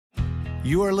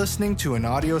You are listening to an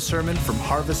audio sermon from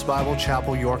Harvest Bible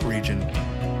Chapel, York Region.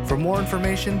 For more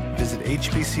information, visit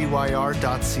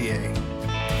hbcyr.ca.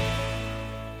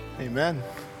 Amen.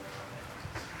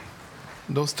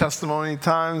 Those testimony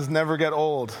times never get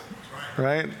old,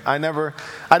 right? I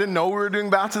didn't know we were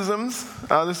doing baptisms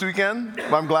this weekend,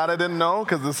 but I'm glad I didn't know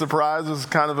because the surprise was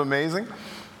kind of amazing.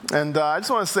 And I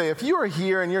just want to say, if you are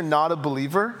here and you're not a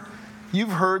believer,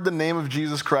 you've heard the name of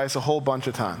Jesus Christ a whole bunch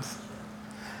of times.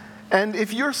 And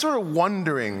if you're sort of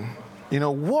wondering,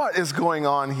 what is going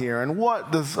on here and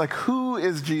who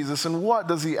is Jesus and what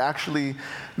does he actually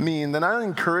mean, then I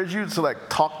encourage you to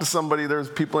talk to somebody. There's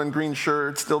people in green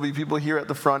shirts, there'll be people here at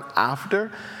the front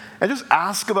after, and just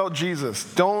ask about Jesus.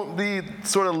 Don't be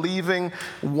sort of leaving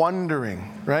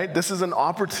wondering, right? This is an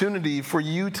opportunity for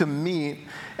you to meet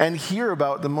and hear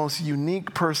about the most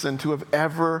unique person to have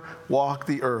ever walked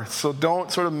the earth. So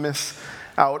don't sort of miss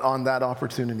out on that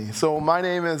opportunity. So my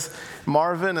name is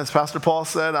Marvin. As Pastor Paul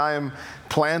said, I am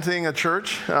planting a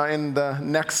church in the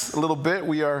next little bit.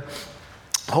 We are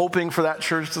hoping for that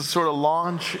church to sort of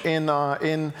launch in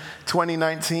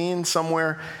 2019,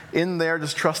 somewhere in there,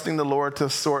 just trusting the Lord to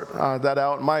sort that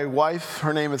out. My wife,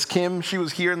 her name is Kim. She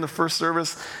was here in the first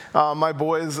service. My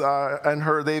boys and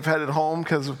her, they've headed home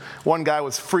because one guy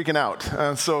was freaking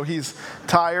out. So he's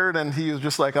tired, and he was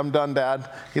just like, "I'm done, Dad."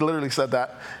 He literally said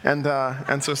that.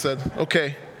 And so said,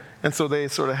 "Okay." And so they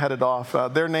sort of headed off.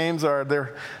 Their names are,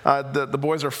 the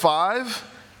boys are 5. I'm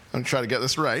going to try to get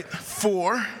this right.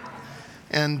 4.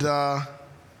 And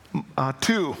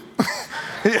 2.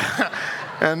 Yeah.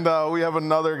 And we have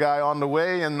another guy on the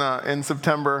way in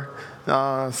September.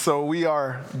 So we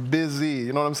are busy,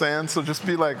 you know what I'm saying? So just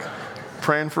be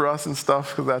praying for us and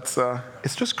stuff, because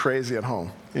it's just crazy at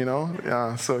home,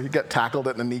 So you get tackled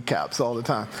at the kneecaps all the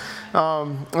time.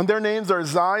 And their names are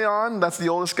Zion, that's the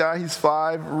oldest guy, he's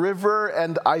 5, River,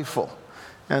 and Eiffel.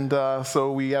 And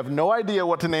so we have no idea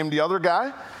what to name the other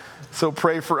guy. So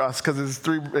pray for us, because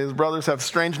his brothers have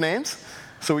strange names.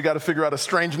 So we got to figure out a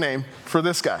strange name for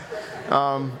this guy.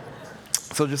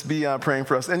 So just be praying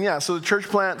for us. And so the church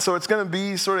plant, so it's going to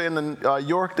be sort of in the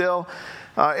Yorkdale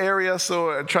area.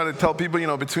 So I try to tell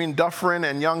people, between Dufferin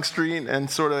and Yonge Street and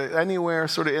sort of anywhere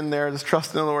sort of in there, just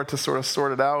trust in the Lord to sort of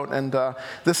sort it out. And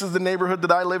this is the neighborhood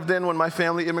that I lived in when my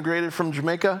family immigrated from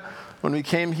Jamaica. When we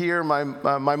came here, my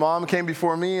mom came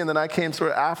before me, and then I came sort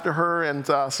of after her, and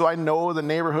so I know the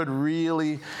neighborhood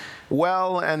really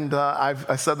well, and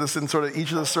I said this in sort of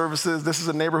each of the services. This is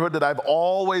a neighborhood that I've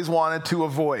always wanted to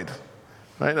avoid,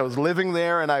 right? I was living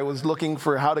there, and I was looking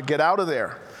for how to get out of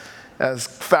there as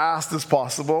fast as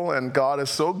possible, and God is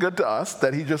so good to us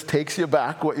that he just takes you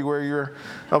back where you're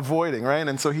avoiding, right?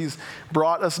 And so he's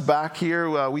brought us back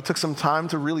here. We took some time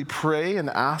to really pray and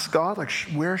ask God,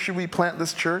 where should we plant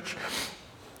this church?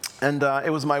 And it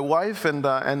was my wife and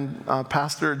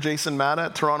Pastor Jason Matta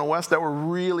at Toronto West that were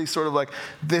really sort of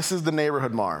this is the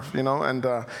neighborhood, Marv, and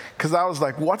because I was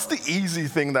like, what's the easy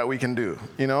thing that we can do,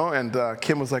 And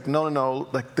Kim was like, no,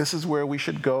 this is where we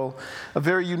should go. A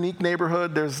very unique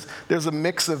neighborhood. There's a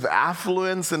mix of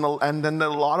affluence and then a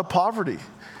lot of poverty.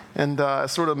 And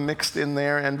sort of mixed in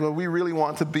there, and we really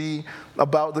want to be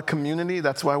about the community.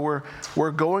 That's why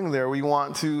we're going there. We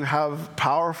want to have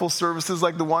powerful services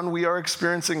like the one we are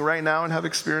experiencing right now and have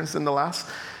experienced in the last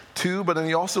 2, but then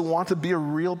we also want to be a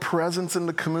real presence in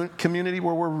the community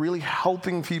where we're really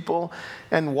helping people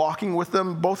and walking with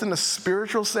them, both in a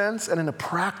spiritual sense and in a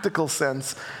practical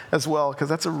sense as well, because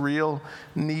that's a real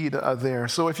need there.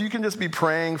 So if you can just be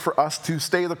praying for us to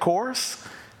stay the course,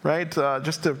 right?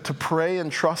 Just to pray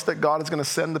and trust that God is going to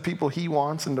send the people he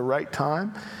wants in the right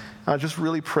time. Just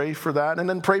really pray for that. And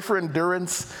then pray for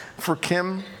endurance for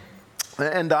Kim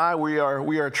and I. We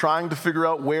are trying to figure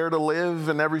out where to live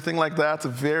and everything like that. It's a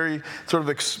very sort of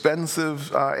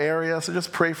expensive area. So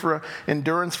just pray for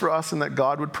endurance for us and that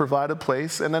God would provide a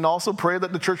place. And then also pray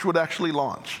that the church would actually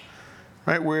launch,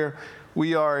 right?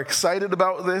 We are excited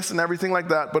about this and everything like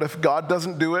that. But if God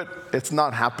doesn't do it, it's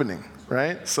not happening.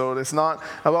 Right? So it's not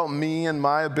about me and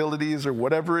my abilities or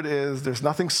whatever it is. There's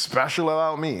nothing special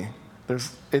about me.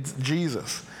 It's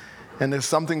Jesus. And there's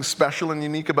something special and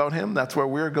unique about him. That's where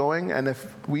we're going. And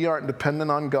if we aren't dependent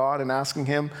on God and asking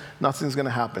him, nothing's going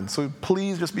to happen. So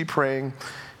please just be praying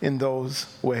in those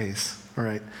ways. All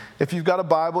right. If you've got a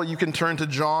Bible, you can turn to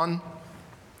John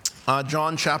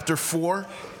chapter 4.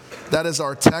 That is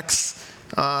our text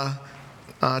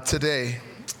today.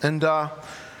 And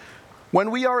when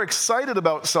we are excited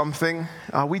about something,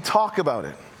 we talk about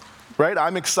it, right?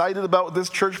 I'm excited about this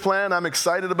church plan. I'm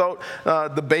excited about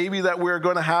the baby that we're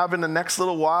going to have in the next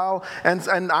little while.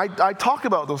 And I talk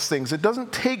about those things. It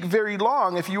doesn't take very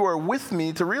long if you are with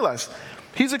me to realize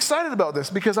He's excited about this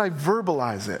because I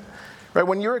verbalize it. Right?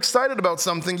 When you're excited about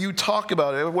something, you talk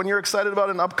about it. When you're excited about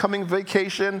an upcoming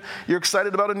vacation, you're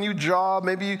excited about a new job.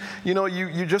 Maybe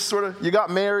you just sort of you got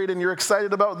married and you're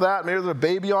excited about that. Maybe there's a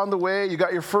baby on the way. You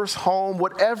got your first home.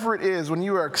 Whatever it is, when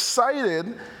you are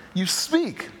excited, you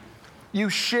speak. You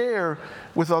share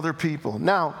with other people.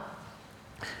 Now,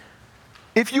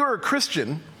 if you're a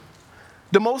Christian,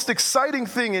 the most exciting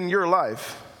thing in your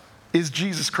life is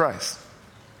Jesus Christ.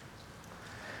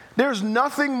 There's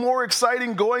nothing more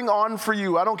exciting going on for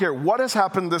you. I don't care what has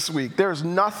happened this week. There's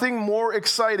nothing more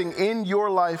exciting in your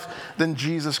life than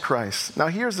Jesus Christ. Now,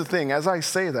 here's the thing. As I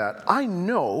say that, I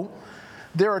know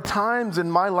there are times in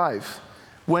my life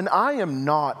when I am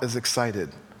not as excited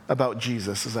about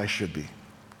Jesus as I should be.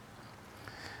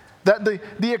 That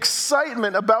the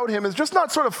excitement about him is just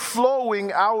not sort of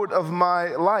flowing out of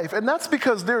my life. And that's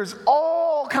because there's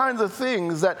all kinds of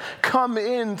things that come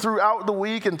in throughout the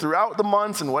week and throughout the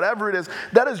months and whatever it is,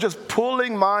 that is just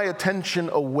pulling my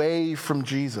attention away from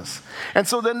Jesus. And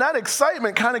so then that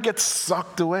excitement kind of gets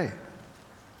sucked away.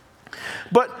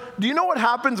 But do you know what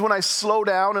happens when I slow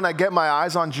down and I get my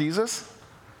eyes on Jesus?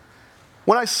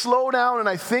 When I slow down and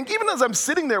I think, even as I'm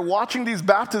sitting there watching these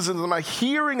baptisms and I'm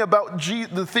hearing about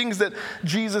the things that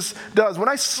Jesus does, when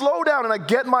I slow down and I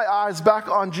get my eyes back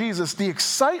on Jesus, the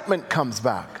excitement comes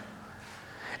back.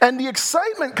 And the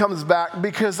excitement comes back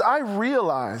because I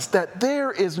realize that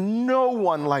there is no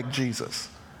one like Jesus.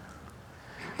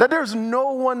 That there's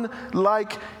no one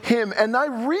like him. And I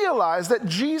realize that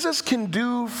Jesus can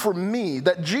do for me,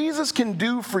 that Jesus can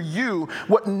do for you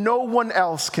what no one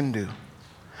else can do.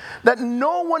 That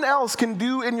no one else can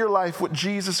do in your life what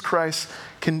Jesus Christ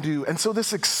can do. And so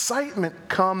this excitement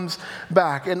comes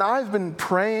back. And I've been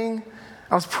praying.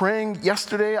 I was praying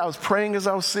yesterday. I was praying as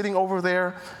I was sitting over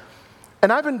there.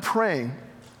 And I've been praying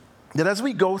that as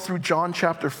we go through John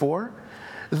chapter 4,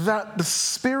 that the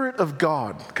Spirit of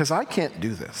God, because I can't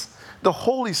do this, the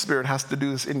Holy Spirit has to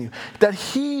do this in you, that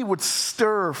he would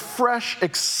stir fresh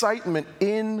excitement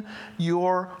in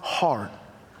your heart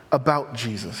about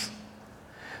Jesus.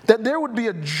 That there would be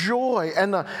a joy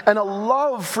and a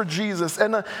love for Jesus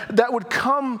and that would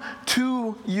come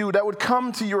to you, that would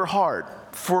come to your heart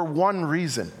for one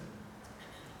reason.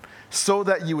 So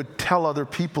that you would tell other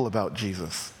people about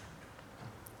Jesus.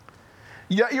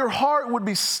 Yet your heart would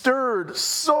be stirred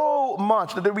so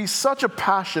much that there would be such a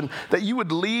passion that you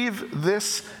would leave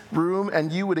this room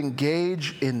and you would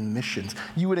engage in missions.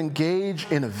 You would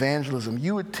engage in evangelism.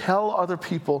 You would tell other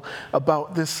people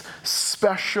about this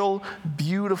special,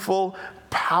 beautiful,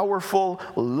 powerful,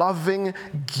 loving,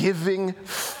 giving,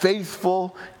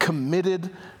 faithful, committed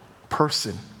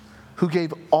person who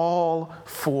gave all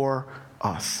for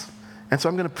us. And so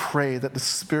I'm going to pray that the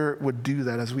Spirit would do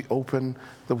that as we open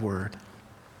the Word.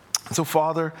 So,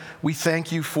 Father, we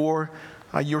thank you for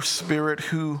your Spirit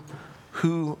who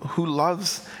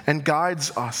loves and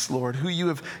guides us, Lord, who you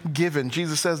have given.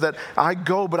 Jesus says that I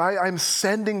go, but I'm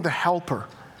sending the Helper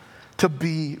to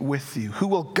be with you, who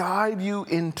will guide you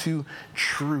into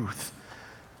truth.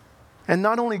 And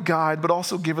not only guide, but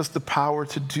also give us the power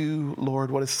to do,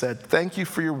 Lord, what is said. Thank you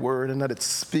for your word and that it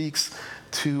speaks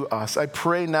to us. I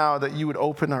pray now that you would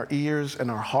open our ears and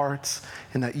our hearts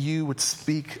and that you would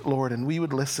speak, Lord, and we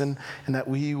would listen and that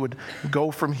we would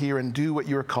go from here and do what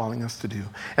you're calling us to do.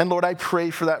 And Lord, I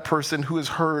pray for that person who has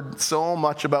heard so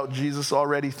much about Jesus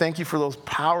already. Thank you for those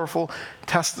powerful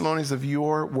testimonies of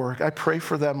your work. I pray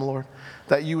for them, Lord,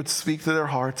 that you would speak to their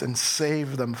hearts and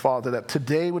save them, Father, that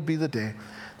today would be the day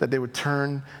that they would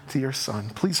turn to your Son.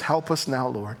 Please help us now,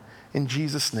 Lord. In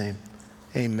Jesus' name,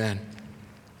 amen.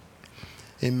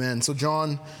 Amen. So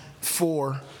John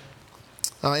 4,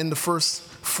 in the first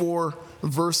 4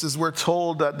 verses, we're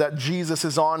told that Jesus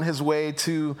is on his way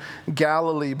to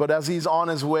Galilee. But as he's on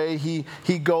his way, he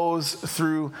goes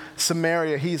through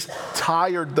Samaria. He's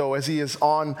tired, though, as he is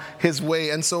on his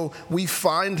way. And so we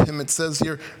find him, it says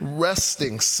here,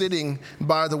 resting, sitting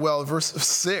by the well. Verse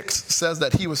 6 says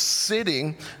that he was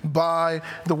sitting by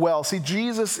the well. See,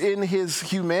 Jesus in his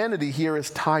humanity here is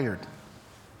tired.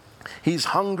 He's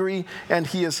hungry and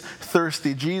he is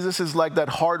thirsty. Jesus is like that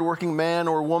hardworking man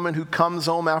or woman who comes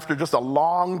home after just a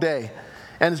long day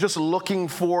and is just looking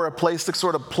for a place to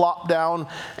sort of plop down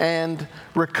and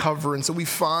recover. And so we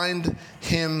find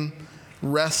him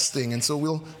resting. And so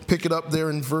we'll pick it up there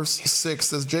in verse 6. It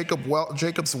says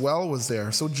Jacob's well was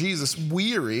there. So Jesus,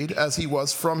 wearied as he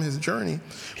was from his journey,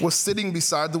 was sitting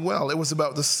beside the well. It was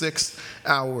about the 6th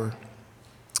hour.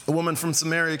 A woman from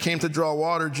Samaria came to draw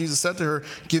water. Jesus said to her,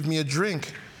 "Give me a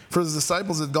drink," for his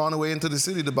disciples had gone away into the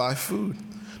city to buy food.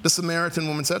 The Samaritan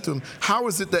woman said to him, "How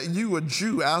is it that you, a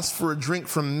Jew, ask for a drink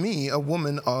from me, a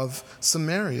woman of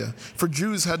Samaria?" For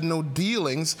Jews had no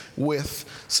dealings with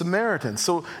Samaritans.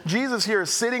 So Jesus here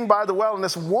is sitting by the well, and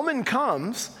this woman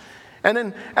comes, and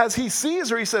then as he sees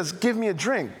her, he says, "Give me a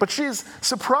drink." But she's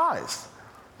surprised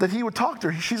that he would talk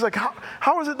to her. She's like,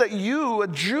 how is it that you, a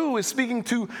Jew, is speaking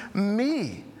to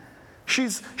me?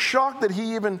 She's shocked that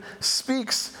he even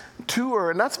speaks to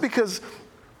her. And that's because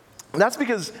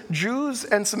Jews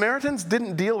and Samaritans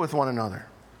didn't deal with one another.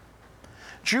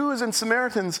 Jews and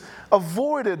Samaritans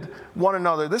avoided one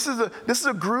another. This is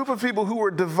a group of people who were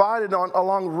divided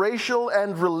along racial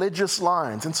and religious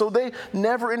lines. And so they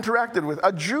never interacted with.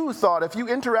 A Jew thought if you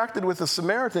interacted with a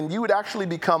Samaritan, you would actually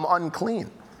become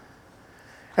unclean.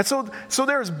 And so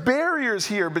there's barriers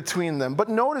here between them. But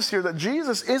notice here that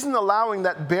Jesus isn't allowing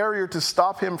that barrier to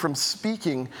stop him from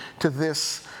speaking to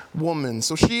this woman.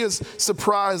 So she is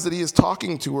surprised that he is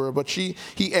talking to her, but he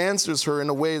answers her in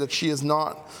a way that she is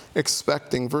not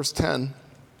expecting. Verse 10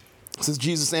 says,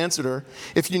 Jesus answered her,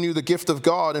 "If you knew the gift of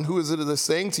God and who is it that is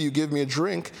saying to you, 'Give me a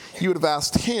drink,' you would have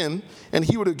asked him, and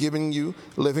he would have given you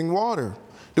living water."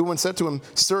 The woman said to him,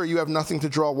 "Sir, you have nothing to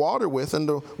draw water with, and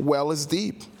the well is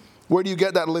deep. Where do you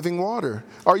get that living water?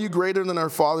 Are you greater than our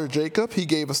father Jacob? He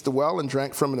gave us the well and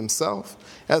drank from it himself,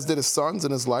 as did his sons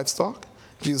and his livestock."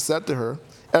 Jesus said to her,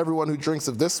 "Everyone who drinks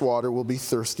of this water will be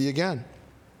thirsty again.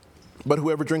 But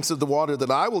whoever drinks of the water that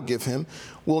I will give him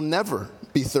will never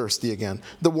be thirsty again.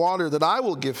 The water that I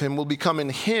will give him will become in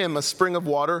him a spring of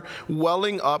water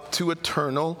welling up to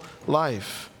eternal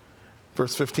life."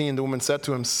 Verse 15, the woman said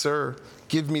to him, "Sir,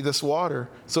 give me this water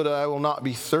so that I will not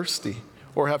be thirsty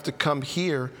or have to come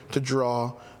here to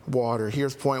draw water."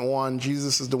 Here's point one.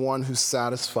 Jesus is the one who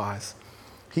satisfies.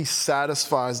 He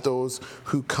satisfies those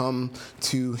who come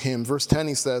to him. Verse 10,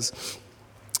 he says,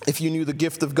 "If you knew the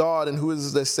gift of God and who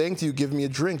is this saying to you, 'Give me a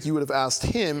drink,' you would have asked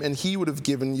him, and he would have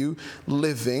given you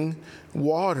living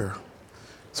water."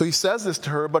 So he says this to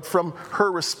her, but from her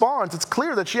response, it's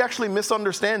clear that she actually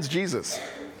misunderstands Jesus.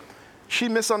 She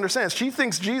misunderstands. She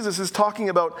thinks Jesus is talking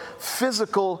about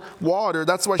physical water.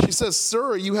 That's why she says,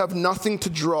 "Sir, you have nothing to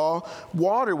draw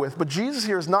water with." But Jesus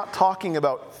here is not talking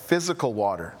about physical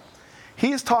water.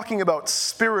 He is talking about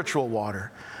spiritual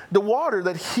water. The water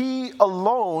that he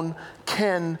alone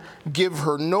can give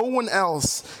her. No one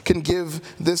else can give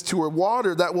this to her.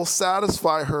 Water that will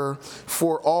satisfy her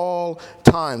for all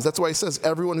times. That's why he says,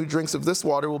 "Everyone who drinks of this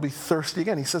water will be thirsty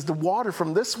again." He says the water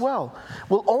from this well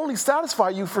will only satisfy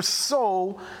you for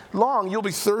so long. You'll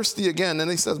be thirsty again. And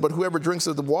he says, "But whoever drinks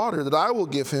of the water that I will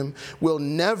give him will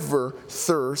never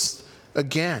thirst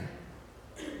again."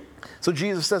 So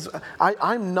Jesus says,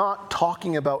 I'm not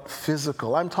talking about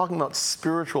physical. I'm talking about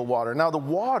spiritual water. Now, the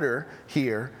water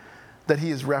here that he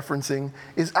is referencing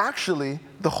is actually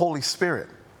the Holy Spirit.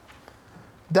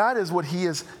 That is what he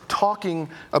is talking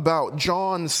about.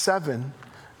 John 7,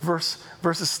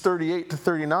 verses 38 to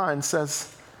 39 says,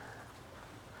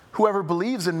 "Whoever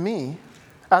believes in me,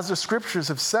 as the scriptures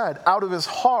have said, out of his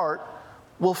heart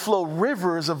will flow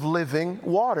rivers of living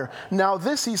water." Now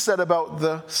this he said about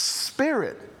the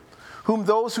Spirit, whom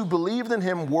those who believed in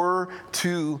him were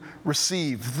to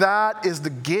receive. That is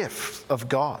the gift of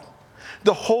God.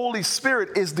 The Holy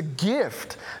Spirit is the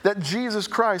gift that Jesus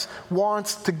Christ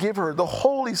wants to give her. The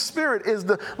Holy Spirit is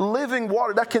the living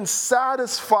water that can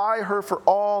satisfy her for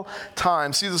all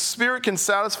time. See, the Spirit can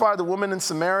satisfy the woman in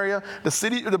Samaria. The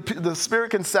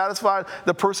Spirit can satisfy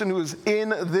the person who is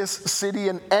in this city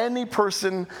and any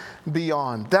person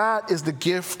beyond. That is the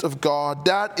gift of God.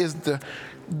 That is the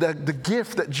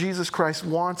gift that Jesus Christ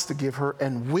wants to give her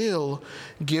and will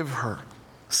give her.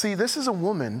 See, this is a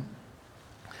woman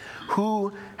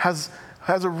who has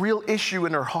a real issue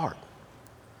in her heart.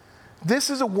 This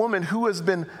is a woman who has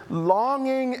been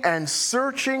longing and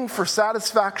searching for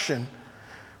satisfaction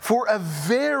for a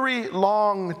very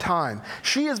long time.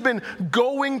 She has been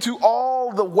going to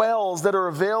all the wells that are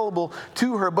available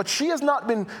to her, but she has not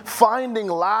been finding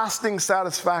lasting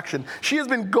satisfaction. She has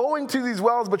been going to these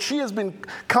wells, but she has been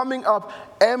coming up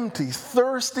empty,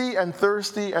 thirsty and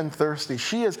thirsty and thirsty.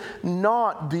 She is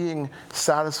not being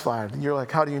satisfied. You're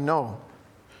like, how do you know?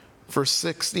 Verse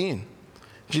 16,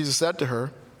 Jesus said to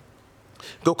her,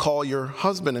 "Go call your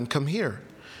husband and come here."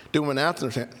 The woman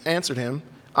answered him,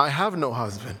 "I have no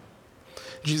husband."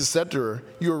 Jesus said to her,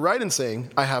 "You are right in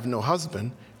saying, 'I have no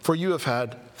husband,' for you have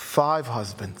had 5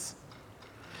 husbands.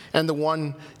 And the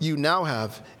one you now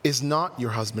have is not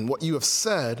your husband. What you have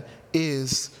said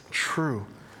is true."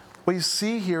 What you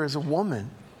see here is a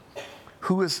woman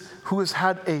who has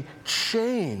had a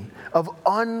chain of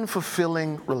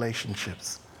unfulfilling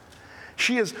relationships.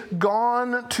 She has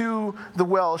gone to the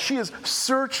well. She is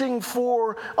searching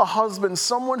for a husband,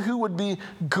 someone who would be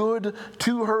good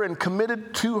to her and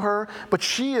committed to her, but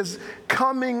she is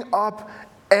coming up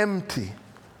empty.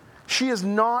 She is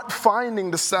not finding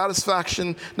the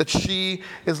satisfaction that she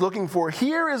is looking for.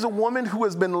 Here is a woman who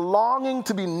has been longing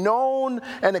to be known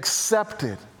and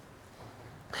accepted.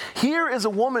 Here is a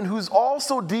woman who's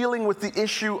also dealing with the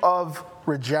issue of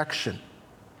rejection.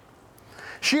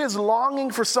 She is longing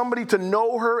for somebody to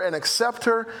know her and accept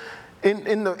her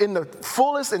in the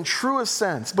fullest and truest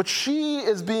sense. But she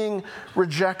is being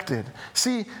rejected.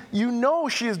 See, you know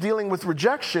she is dealing with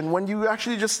rejection when you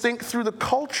actually just think through the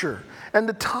culture and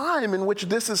the time in which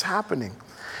this is happening.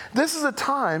 This is a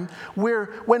time where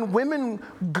when women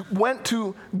went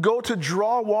to go to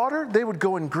draw water, they would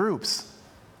go in groups.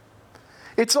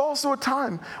 It's also a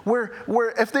time where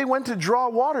if they went to draw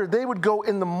water, they would go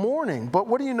in the morning. But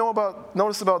what do you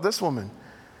notice about this woman?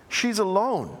 She's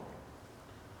alone.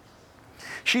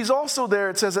 She's also there,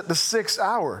 it says, at the 6th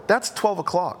hour. That's 12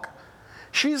 o'clock.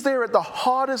 She's there at the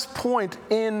hottest point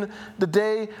in the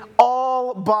day,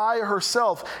 all by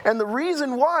herself. And the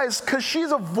reason why is because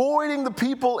she's avoiding the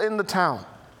people in the town.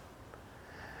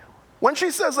 When she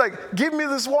says, like, give me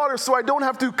this water so I don't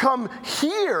have to come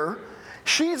here,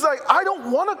 she's like, I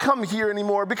don't want to come here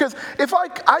anymore, because if I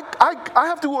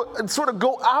have to sort of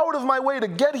go out of my way to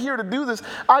get here to do this.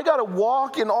 I got to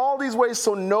walk in all these ways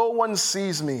so no one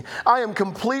sees me. I am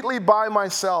completely by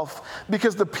myself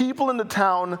because the people in the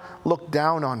town look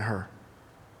down on her.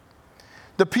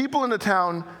 The people in the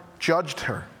town judged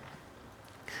her.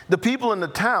 The people in the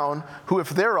town who, if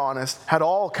they're honest, had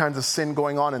all kinds of sin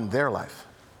going on in their life.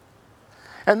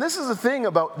 And this is the thing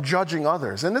about judging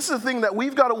others. And this is the thing that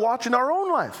we've got to watch in our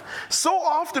own life. So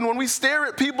often when we stare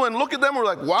at people and look at them, we're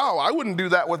like, wow, I wouldn't do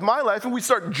that with my life. And we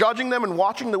start judging them and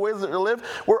watching the ways that they live.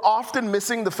 We're often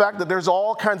missing the fact that there's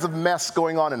all kinds of mess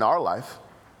going on in our life.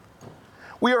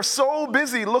 We are so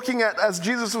busy looking at, as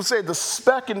Jesus would say, the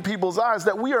speck in people's eyes,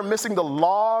 that we are missing the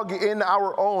log in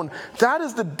our own. That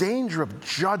is the danger of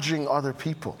judging other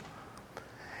people.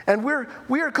 And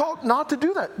we are called not to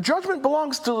do that. Judgment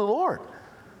belongs to the Lord.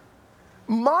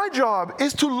 My job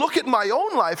is to look at my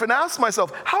own life and ask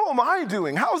myself, how am I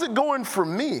doing? How is it going for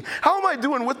me? How am I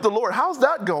doing with the Lord? How's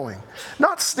that going?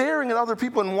 Not staring at other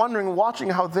people and wondering, watching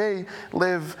how they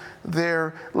live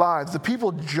their lives. The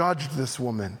people judged this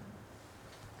woman,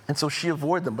 and so she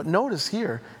avoided them. But notice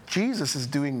here, Jesus is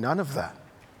doing none of that.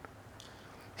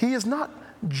 He is not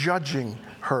judging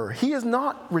her. He is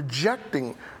not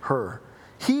rejecting her.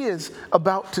 He is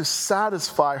about to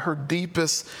satisfy her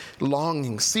deepest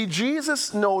longings. See,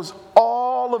 Jesus knows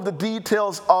all of the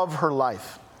details of her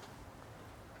life.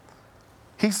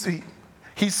 He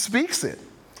speaks it.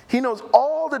 He knows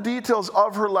all the details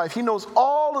of her life. He knows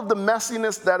all of the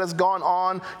messiness that has gone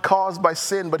on caused by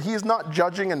sin, but he is not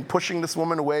judging and pushing this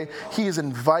woman away. He is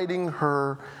inviting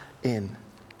her in.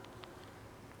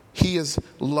 He is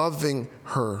loving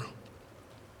her.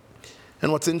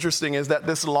 And what's interesting is that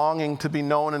this longing to be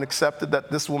known and accepted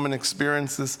that this woman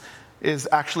experiences is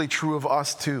actually true of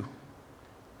us too.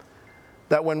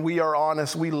 That when we are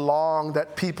honest, we long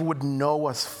that people would know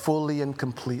us fully and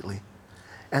completely,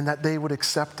 and that they would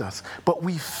accept us. But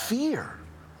we fear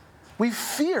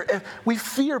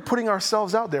putting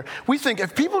ourselves out there. We think,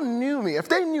 if people knew me, if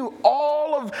they knew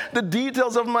all of the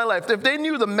details of my life, if they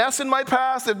knew the mess in my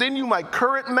past, if they knew my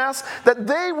current mess, that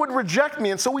they would reject me.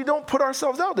 And so we don't put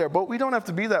ourselves out there. But we don't have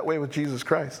to be that way with Jesus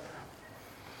Christ.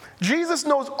 Jesus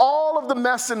knows all of the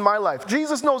mess in my life.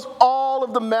 Jesus knows all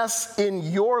of the mess in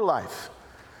your life.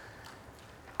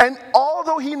 And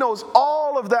although he knows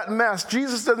all of that mess,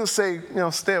 Jesus doesn't say,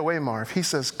 stay away, Marv. He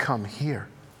says, come here.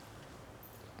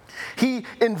 He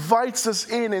invites us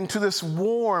into this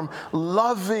warm,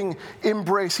 loving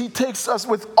embrace. He takes us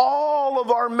with all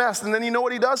of our mess. And then you know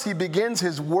what he does? He begins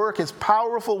his work, his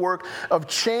powerful work of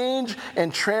change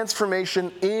and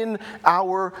transformation in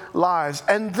our lives.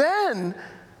 And then,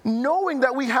 knowing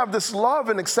that we have this love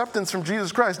and acceptance from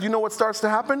Jesus Christ, you know what starts to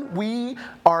happen? We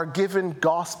are given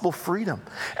gospel freedom.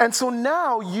 And so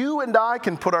now you and I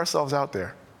can put ourselves out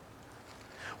there.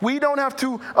 We don't have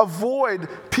to avoid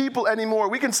people anymore.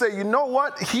 We can say, you know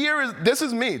what? This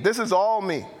is me. This is all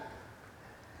me.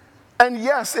 And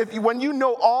yes, when you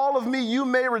know all of me, you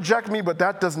may reject me, but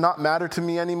that does not matter to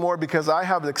me anymore, because I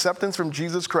have acceptance from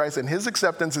Jesus Christ, and his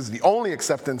acceptance is the only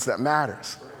acceptance that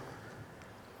matters.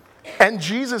 And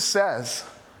Jesus says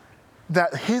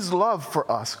that his love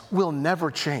for us will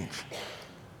never change.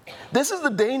 This is the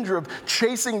danger of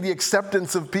chasing the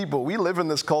acceptance of people. We live in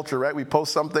this culture, right? We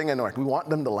post something and we want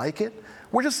them to like it.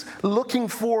 We're just looking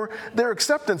for their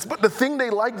acceptance. But the thing they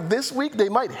like this week, they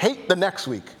might hate the next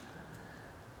week.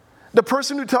 The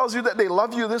person who tells you that they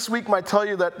love you this week might tell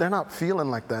you that they're not feeling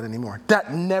like that anymore.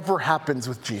 That never happens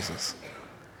with Jesus.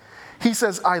 He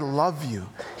says, I love you.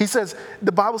 He says,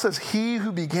 the Bible says, he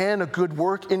who began a good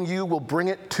work in you will bring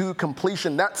it to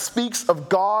completion. That speaks of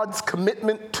God's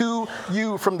commitment to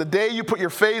you from the day you put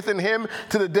your faith in him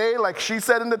to the day, like she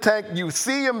said in the tank, you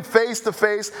see him face to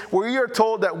face, where we are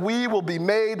told that we will be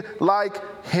made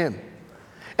like him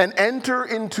and enter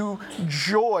into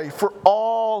joy for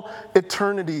all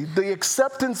eternity. The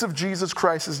acceptance of Jesus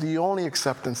Christ is the only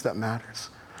acceptance that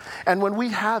matters. And when we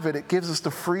have it, it gives us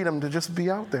the freedom to just be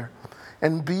out there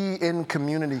and be in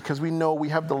community, because we know we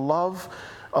have the love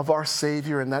of our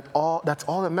Savior, and that's all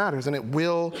that matters, and it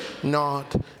will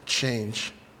not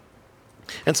change.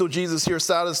 And so Jesus here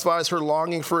satisfies her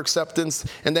longing for acceptance,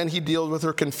 and then he deals with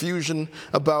her confusion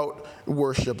about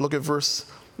worship. Look at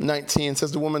verse 19. It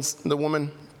says, the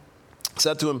woman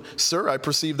said to him, Sir, I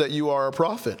perceive that you are a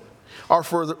prophet. Our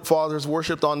fathers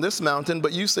worshipped on this mountain,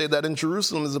 but you say that in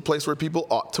Jerusalem is a place where people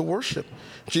ought to worship.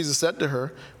 Jesus said to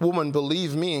her, Woman,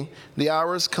 believe me, the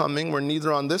hour is coming where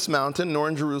neither on this mountain nor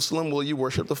in Jerusalem will you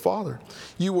worship the Father.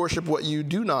 You worship what you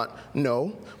do not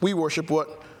know. We worship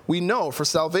what we know, for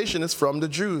salvation is from the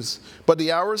Jews. But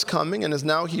the hour is coming and is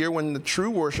now here when the true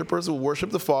worshipers will worship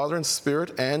the Father in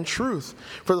spirit and truth.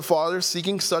 For the Father is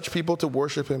seeking such people to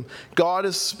worship him. God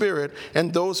is spirit,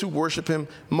 and those who worship him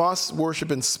must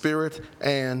worship in spirit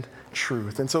and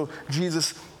truth. And so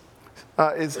Jesus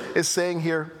is saying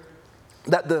here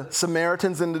that the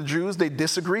Samaritans and the Jews, they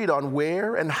disagreed on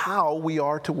where and how we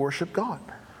are to worship God.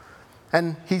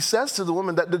 And he says to the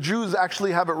woman that the Jews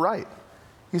actually have it right.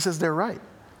 He says they're right.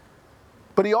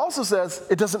 But he also says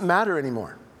it doesn't matter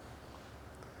anymore.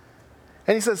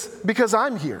 And he says, because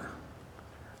I'm here,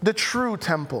 the true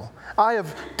temple. I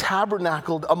have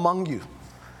tabernacled among you.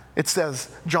 It says,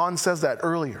 John says that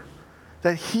earlier,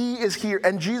 that he is here.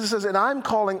 And Jesus says, and I'm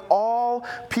calling all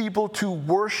people to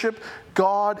worship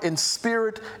God in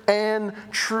spirit and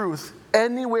truth,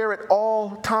 anywhere at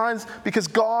all times, because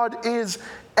God is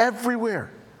everywhere.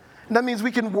 And that means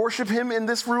we can worship him in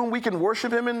this room, we can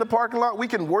worship him in the parking lot, we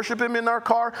can worship him in our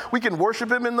car, we can worship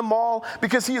him in the mall,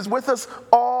 because he is with us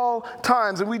all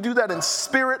times. And we do that in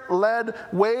spirit-led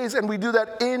ways, and we do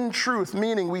that in truth,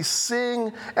 meaning we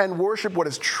sing and worship what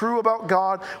is true about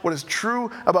God, what is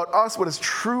true about us, what is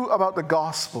true about the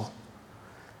gospel.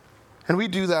 And we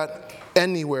do that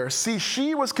anywhere. See,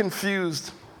 she was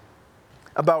confused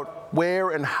about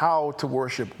where and how to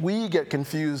worship. We get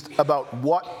confused about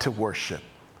what to worship.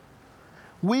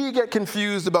 We get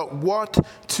confused about what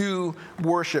to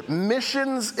worship.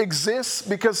 Missions exist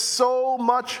because so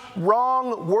much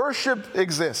wrong worship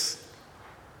exists.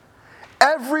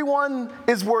 Everyone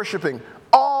is worshiping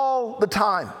all the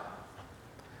time.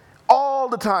 All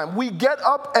the time. We get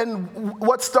up and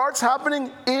what starts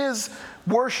happening is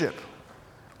worship.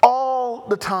 All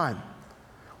the time.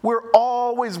 We're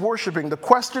always worshiping. The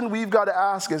question we've got to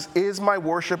ask is my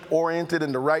worship oriented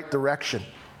in the right direction?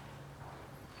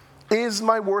 Is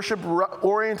my worship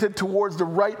oriented towards the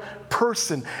right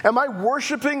person? Am I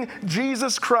worshiping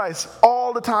Jesus Christ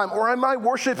all the time? Or am I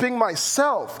worshiping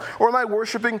myself? Or am I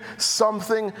worshiping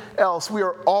something else? We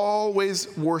are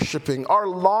always worshiping. Our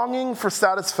longing for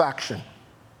satisfaction,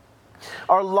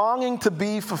 our longing to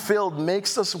be fulfilled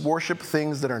makes us worship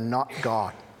things that are not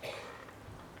God.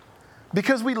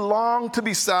 Because we long to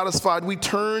be satisfied, we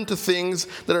turn to things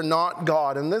that are not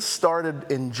God. And this started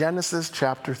in Genesis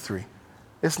chapter 3.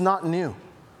 It's not new.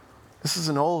 This is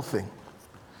an old thing.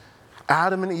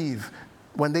 Adam and Eve,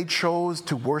 when they chose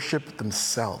to worship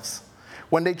themselves,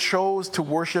 when they chose to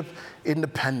worship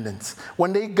independence,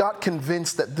 when they got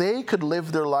convinced that they could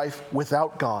live their life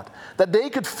without God, that they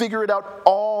could figure it out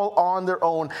all on their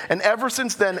own. And ever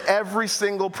since then, every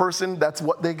single person, that's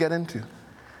what they get into.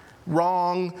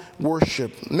 Wrong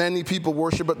worship. Many people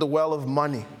worship at the well of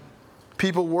money.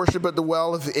 People worship at the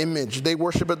well of image. They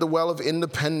worship at the well of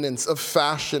independence, of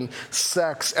fashion,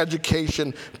 sex,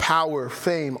 education, power,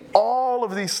 fame, all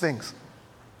of these things.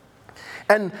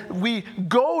 And we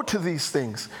go to these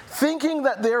things thinking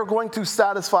that they're going to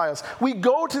satisfy us. We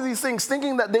go to these things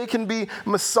thinking that they can be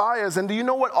messiahs. And do you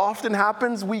know what often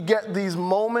happens? We get these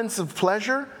moments of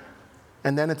pleasure,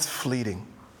 and then it's fleeting.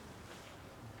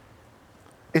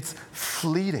 It's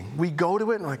fleeting. We go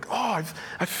to it and we're like, oh,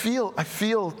 I feel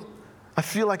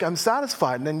like I'm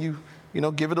satisfied. And then you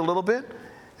give it a little bit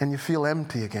and you feel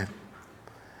empty again.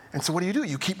 And so what do?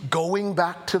 You keep going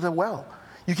back to the well.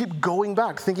 You keep going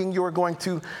back, thinking you are going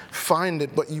to find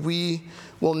it, but we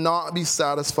will not be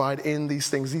satisfied in these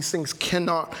things. These things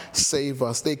cannot save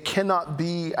us. They cannot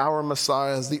be our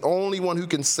Messiahs. The only one who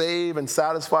can save and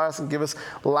satisfy us and give us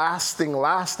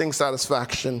lasting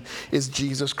satisfaction is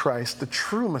Jesus Christ, the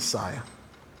true Messiah.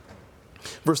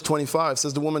 Verse 25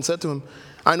 says, the woman said to him,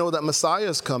 I know that Messiah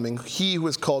is coming, he who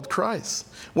is called Christ.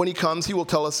 When he comes, he will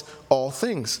tell us all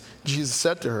things. Jesus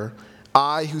said to her,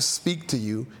 I who speak to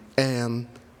you am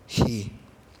he.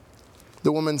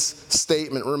 The woman's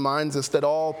statement reminds us that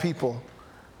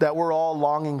we're all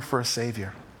longing for a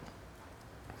Savior.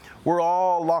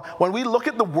 When we look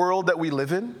at the world that we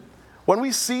live in, when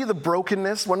we see the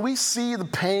brokenness, when we see the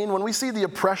pain, when we see the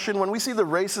oppression, when we see the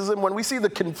racism, when we see the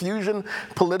confusion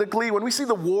politically, when we see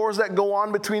the wars that go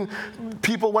on between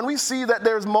people, when we see that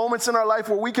there's moments in our life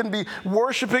where we can be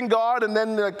worshiping God and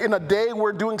then in a day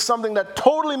we're doing something that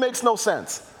totally makes no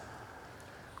sense,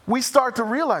 we start to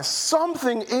realize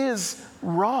something is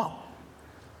wrong.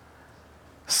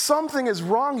 Something is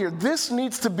wrong here. This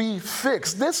needs to be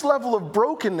fixed. This level of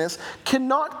brokenness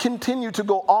cannot continue to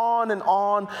go on and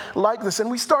on like this. And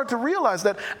we start to realize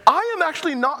that I am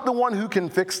actually not the one who can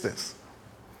fix this.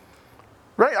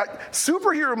 Right?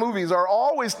 Superhero movies are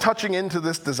always touching into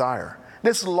this desire,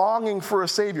 this longing for a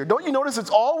Savior. Don't you notice it's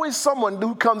always someone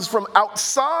who comes from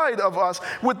outside of us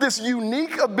with this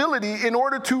unique ability in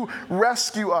order to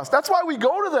rescue us? That's why we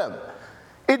go to them.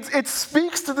 It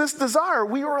speaks to this desire.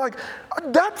 We are like,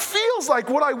 that feels like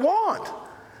what I want.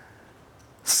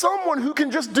 Someone who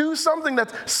can just do something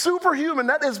that's superhuman,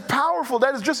 that is powerful,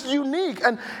 that is just unique.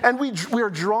 And we are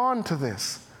drawn to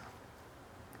this.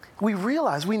 We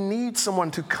realize we need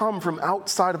someone to come from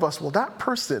outside of us. Well, that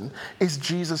person is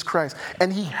Jesus Christ.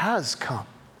 And he has come.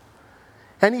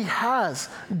 And he has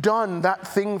done that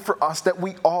thing for us that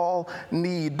we all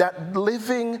need. That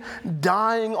living,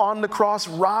 dying on the cross,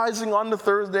 rising on the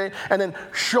Thursday, and then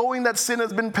showing that sin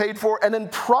has been paid for, and then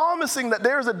promising that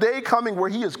there's a day coming where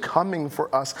he is coming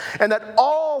for us. And that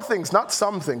all things, not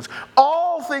some things,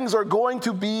 all things are going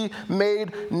to be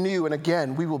made new. And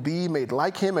again, we will be made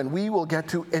like him, and we will get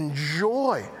to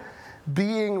enjoy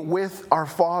being with our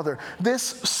Father. This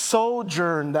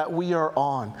sojourn that we are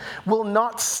on will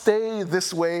not stay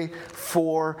this way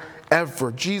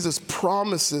forever. Jesus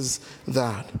promises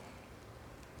that.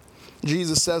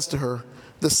 Jesus says to her,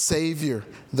 the Savior,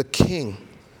 the King,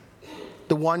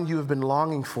 the one you have been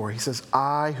longing for. He says,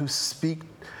 I who speak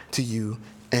to you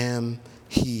am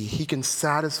he. He can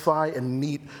satisfy and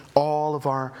meet all of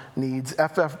our needs.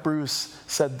 F.F. Bruce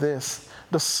said this,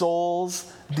 the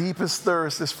soul's deepest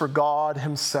thirst is for God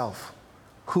himself,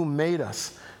 who made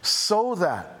us, so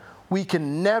that we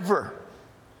can never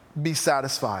be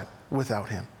satisfied without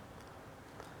him.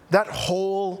 That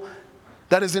hole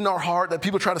that is in our heart, that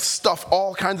people try to stuff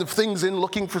all kinds of things in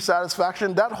looking for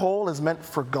satisfaction, that hole is meant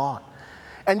for God.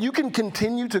 And you can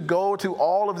continue to go to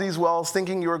all of these wells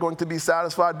thinking you are going to be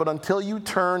satisfied, but until you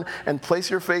turn and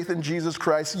place your faith in Jesus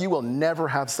Christ, you will never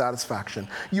have satisfaction.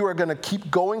 You are going to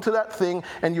keep going to that thing,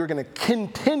 and you're going to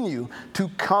continue to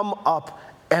come up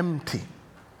empty.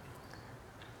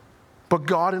 But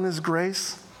God in his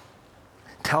grace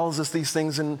tells us these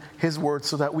things in his word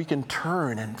so that we can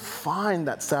turn and find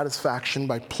that satisfaction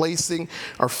by placing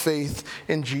our faith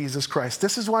in Jesus Christ.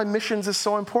 This is why missions is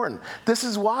so important. This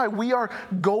is why we are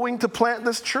going to plant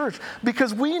this church,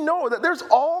 because we know that there's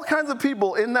all kinds of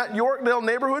people in that Yorkdale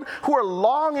neighborhood who are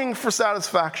longing for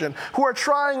satisfaction, who are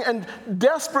trying and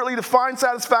desperately to find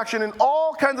satisfaction in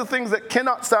all kinds of things that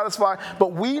cannot satisfy,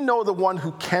 but we know the one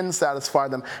who can satisfy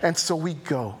them. And so we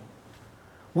go.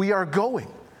 We are going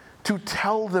to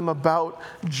tell them about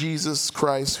Jesus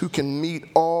Christ, who can meet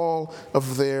all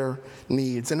of their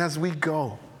needs. And as we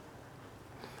go,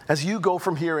 as you go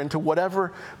from here into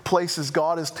whatever places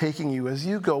God is taking you, as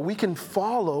you go, we can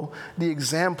follow the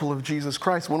example of Jesus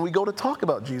Christ when we go to talk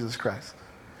about Jesus Christ.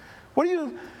 What do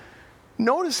you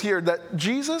notice here? That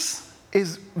Jesus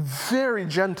is very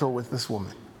gentle with this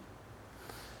woman.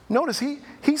 Notice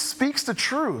he speaks the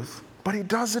truth, but he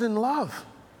does it in love.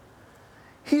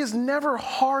 He is never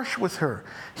harsh with her.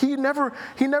 He never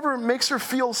makes her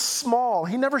feel small.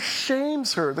 He never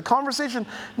shames her. The conversation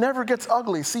never gets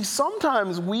ugly. See,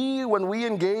 sometimes when we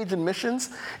engage in missions,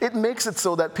 it makes it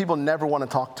so that people never want to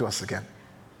talk to us again.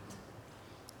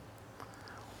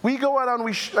 We go out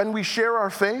and we share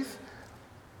our faith,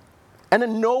 and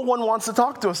then no one wants to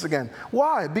talk to us again.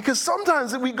 Why? Because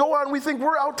sometimes we go out and we think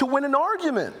we're out to win an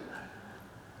argument.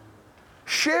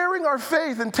 Sharing our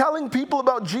faith and telling people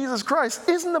about Jesus Christ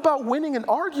isn't about winning an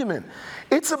argument.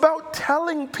 It's about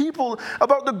telling people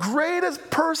about the greatest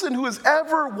person who has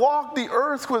ever walked the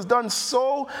earth, who has done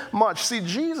so much. See,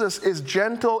 Jesus is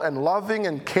gentle and loving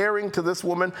and caring to this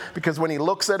woman because when he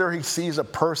looks at her, he sees a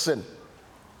person.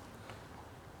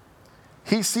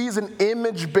 He sees an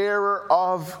image bearer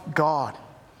of God.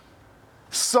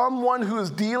 Someone who is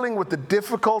dealing with the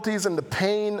difficulties and the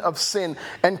pain of sin.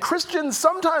 And Christians,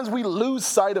 sometimes we lose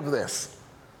sight of this.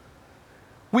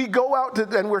 We go out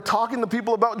and we're talking to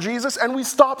people about Jesus and we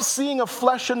stop seeing a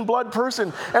flesh and blood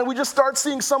person and we just start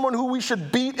seeing someone who we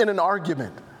should beat in an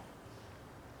argument.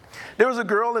 There was a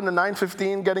girl in the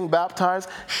 915 getting baptized.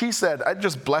 She said, it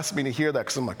just blessed me to hear that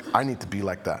because I'm like, I need to be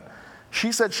like that.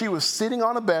 She said she was sitting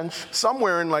on a bench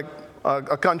somewhere in like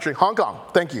a country, Hong Kong,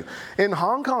 thank you, in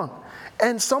Hong Kong.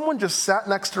 And someone just sat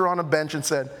next to her on a bench and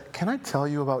said, can I tell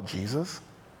you about Jesus?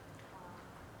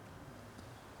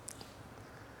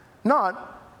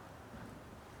 Not,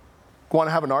 want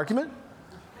to have an argument?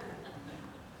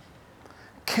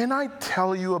 Can I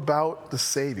tell you about the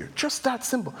Savior? Just that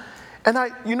simple. And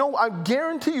I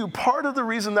guarantee you part of the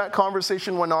reason that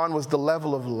conversation went on was the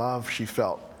level of love she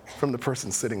felt from the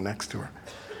person sitting next to her.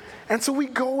 And so we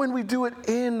go and we do it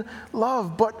in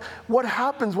love. But what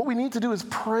happens, what we need to do is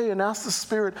pray and ask the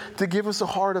Spirit to give us a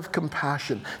heart of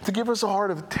compassion, to give us a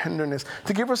heart of tenderness,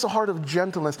 to give us a heart of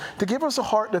gentleness, to give us a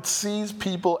heart that sees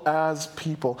people as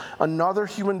people, another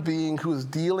human being who is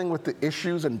dealing with the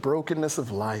issues and brokenness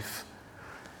of life,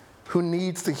 who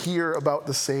needs to hear about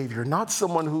the Savior, not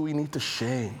someone who we need to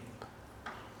shame,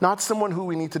 not someone who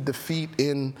we need to defeat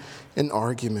in an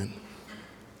argument.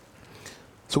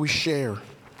 So we share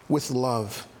with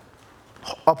love,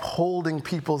 upholding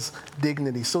people's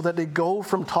dignity so that they go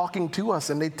from talking to us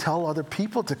and they tell other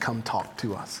people to come talk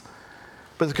to us,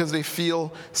 but because they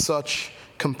feel such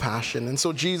compassion. And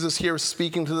so Jesus here is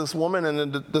speaking to this woman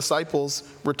and the disciples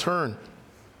return.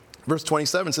 Verse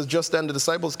 27 says, just then the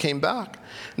disciples came back.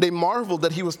 They marveled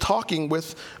that he was talking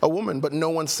with a woman, but no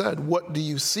one said, what do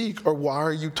you seek, or why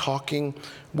are you talking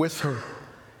with her?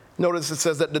 Notice it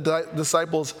says that the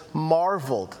disciples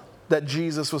marveled that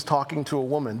Jesus was talking to a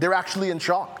woman. They're actually in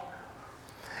shock.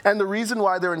 And the reason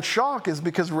why they're in shock is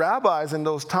because rabbis in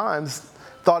those times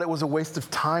thought it was a waste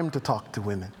of time to talk to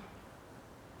women.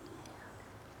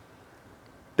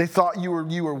 They thought you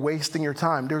were wasting your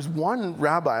time. There's one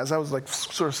rabbi, as I was like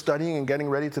sort of studying and getting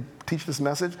ready to teach this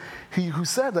message, who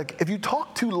said, like, if you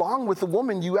talk too long with a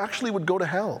woman, you actually would go to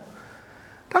hell.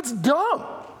 That's dumb.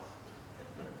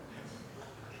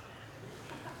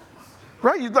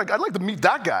 Right? I'd like to meet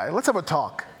that guy. Let's have a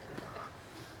talk.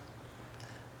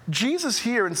 Jesus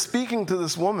here, in speaking to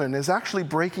this woman, is actually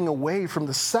breaking away from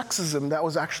the sexism that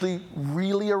was actually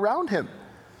really around him.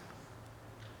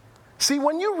 See,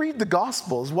 when you read the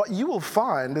Gospels, what you will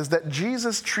find is that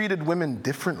Jesus treated women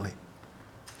differently.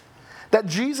 That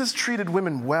Jesus treated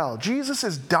women well. Jesus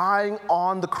is dying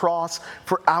on the cross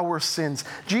for our sins.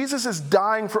 Jesus is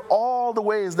dying for all the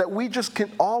ways that we just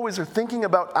always are thinking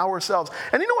about ourselves.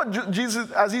 And you know what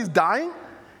Jesus, as he's dying,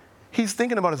 he's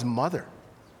thinking about his mother.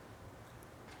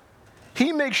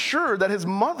 He makes sure that his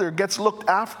mother gets looked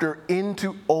after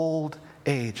into old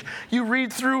age. You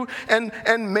read through and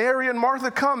Mary and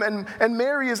Martha come and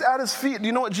Mary is at his feet. Do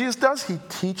you know what Jesus does? He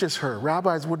teaches her.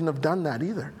 Rabbis wouldn't have done that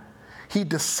either. He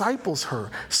disciples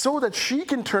her so that she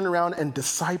can turn around and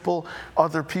disciple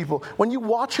other people. When you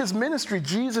watch his ministry,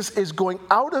 Jesus is going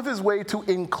out of his way to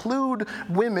include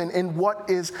women in what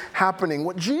is happening.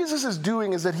 What Jesus is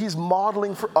doing is that he's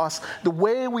modeling for us the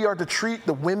way we are to treat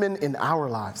the women in our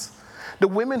lives. The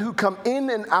women who come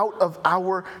in and out of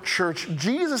our church.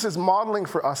 Jesus is modeling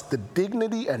for us the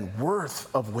dignity and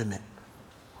worth of women.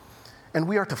 And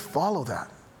we are to follow that.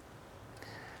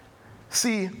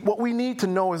 See, what we need to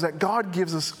know is that God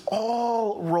gives us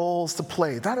all roles to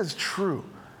play. That is true.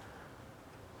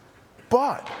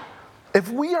 But if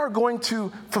we are going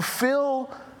to fulfill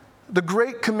the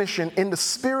Great Commission in the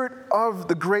spirit of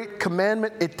the Great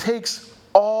Commandment, it takes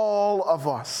all of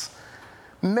us,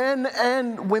 men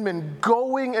and women,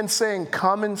 going and saying,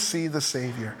 come and see the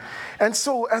Savior. And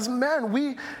so as men,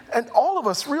 we, and all of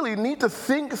us really need to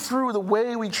think through the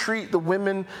way we treat the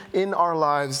women in our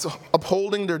lives,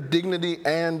 upholding their dignity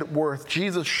and worth.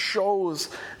 Jesus shows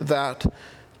that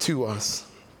to us.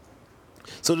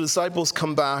 So the disciples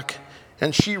come back,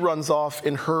 and she runs off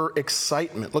in her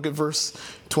excitement. Look at verse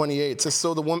 28. It says,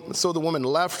 so the woman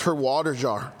left her water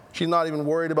jar. She's not even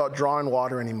worried about drawing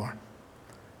water anymore.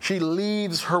 She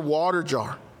leaves her water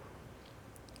jar.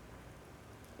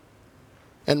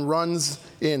 and runs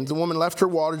in. The woman left her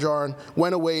water jar and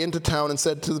went away into town and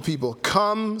said to the people,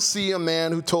 "Come see a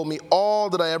man who told me all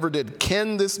that I ever did.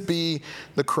 Can this be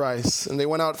the Christ?" And they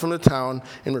went out from the town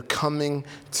and were coming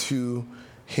to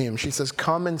him. She says,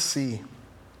 "Come and see.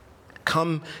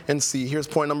 Come and see." Here's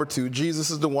point number 2.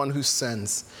 Jesus is the one who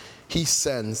sends. He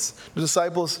sends. The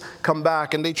disciples come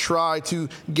back and they try to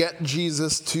get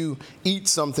Jesus to eat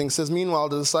something. It says, meanwhile,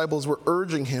 the disciples were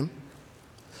urging him,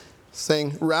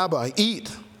 saying, "Rabbi,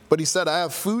 eat." But he said, "I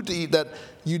have food to eat that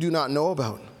you do not know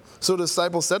about." So the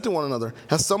disciples said to one another,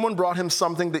 "Has someone brought him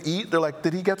something to eat?" They're like,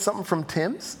 "Did he get something from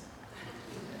Tim's?"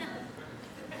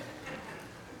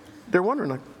 They're wondering,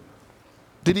 like,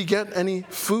 did he get any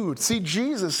food? See,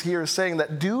 Jesus here is saying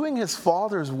that doing his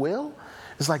Father's will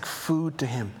is like food to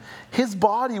him. His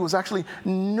body was actually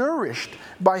nourished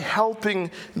by helping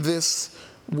this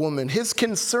woman. His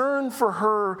concern for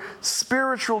her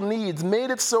spiritual needs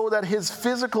made it so that his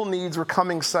physical needs were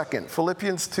coming second.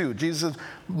 Philippians 2, Jesus is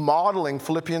modeling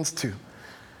Philippians 2.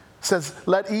 Says,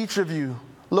 "Let each of you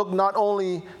look not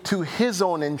only to his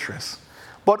own interests,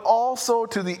 but also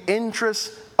to the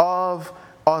interests of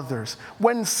others."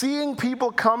 When seeing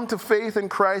people come to faith in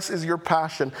Christ is your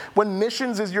passion, when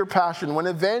missions is your passion, when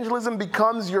evangelism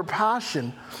becomes your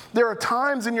passion, there are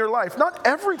times in your life, not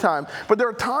every time, but there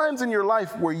are times in your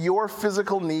life where your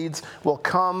physical needs will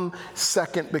come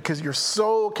second because you're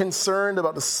so concerned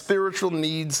about the spiritual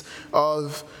needs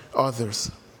of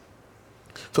others.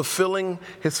 Fulfilling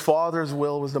his Father's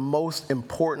will was the most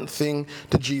important thing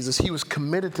to Jesus. He was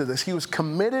committed to this. He was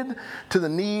committed to the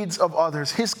needs of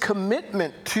others. His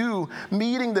commitment to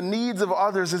meeting the needs of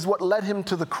others is what led him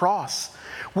to the cross,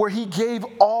 where he gave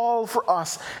all for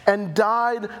us and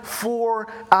died for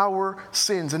our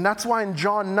sins. And that's why in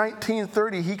John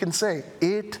 19:30 he can say,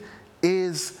 "It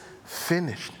is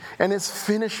finished." And his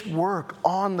finished work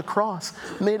on the cross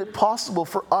made it possible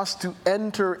for us to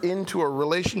enter into a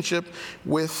relationship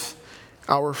with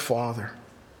our Father.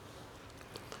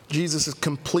 Jesus is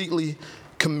completely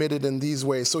committed in these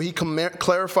ways. So he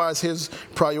clarifies his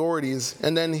priorities,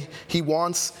 and then he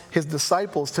wants his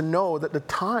disciples to know that the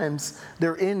times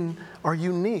they're in are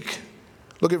unique.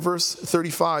 Look at verse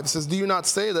 35. It says, "Do you not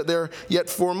say that there are yet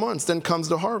 4 months, then comes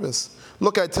the harvest?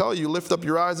 Look, I tell you, lift up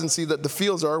your eyes and see that the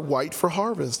fields are white for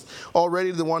harvest. Already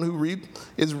the one who reaps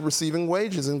is receiving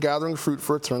wages and gathering fruit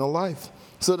for eternal life,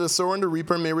 so that the sower and the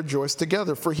reaper may rejoice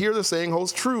together. For here the saying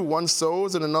holds true, one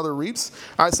sows and another reaps.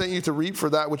 I sent you to reap for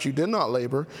that which you did not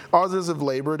labor. Others have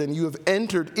labored, and you have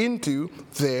entered into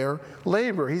their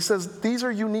labor." He says these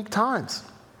are unique times.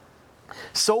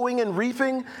 Sowing and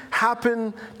reaping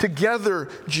happen together,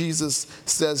 Jesus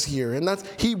says here. And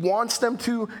he wants them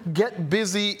to get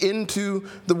busy into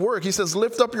the work. He says,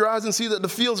 "Lift up your eyes and see that the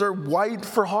fields are white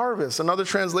for harvest." Another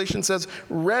translation says,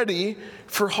 "ready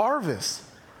for harvest."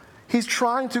 He's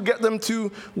trying to get them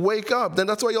to wake up. Then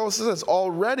that's why he also says,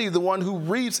 "Already the one who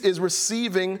reaps is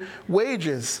receiving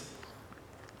wages."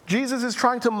 Jesus is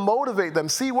trying to motivate them.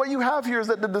 See, what you have here is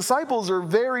that the disciples are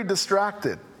very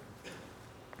distracted.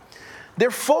 Their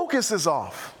focus is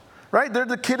off, right? They're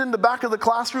the kid in the back of the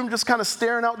classroom just kind of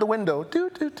staring out the window.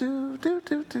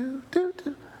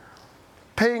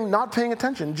 Not paying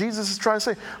attention. Jesus is trying to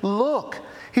say, look.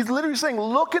 He's literally saying,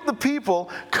 look at the people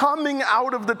coming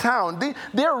out of the town.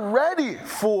 They're ready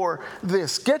for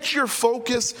this. Get your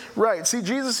focus right. See,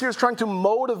 Jesus here is trying to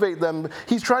motivate them.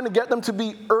 He's trying to get them to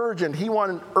be urgent. He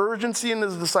wanted urgency in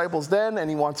his disciples then, and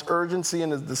he wants urgency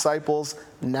in his disciples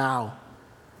now.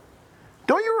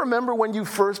 Don't you remember when you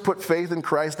first put faith in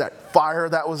Christ, that fire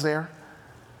that was there?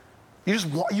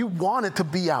 You wanted to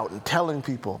be out and telling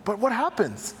people. But what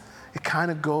happens? It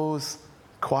kind of goes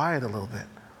quiet a little bit.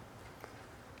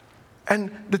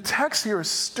 And the text here is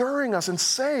stirring us and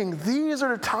saying these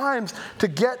are the times to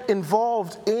get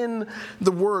involved in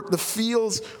the work. The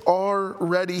fields are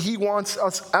ready. He wants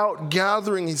us out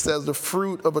gathering, he says, the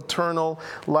fruit of eternal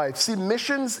life. See,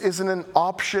 missions isn't an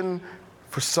option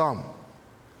for some.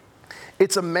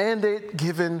 It's a mandate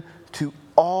given to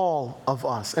all of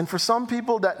us. And for some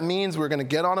people, that means we're going to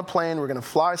get on a plane, we're going to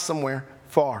fly somewhere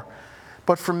far.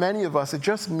 But for many of us, it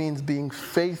just means being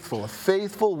faithful, a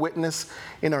faithful witness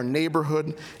in our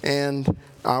neighborhood and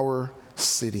our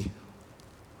city.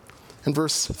 And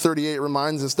verse 38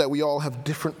 reminds us that we all have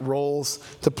different roles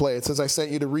to play. It says, "I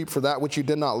sent you to reap for that which you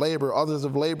did not labor. Others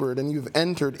have labored, and you've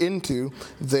entered into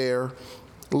their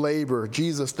labor."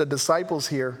 Jesus, the disciples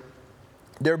here,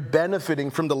 they're benefiting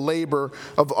from the labor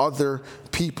of other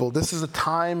people. This is a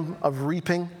time of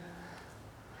reaping.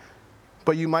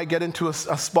 But you might get into a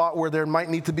spot where there might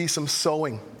need to be some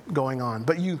sowing going on.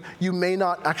 But you may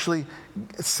not actually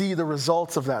see the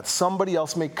results of that. Somebody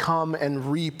else may come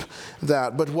and reap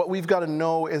that. But what we've got to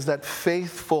know is that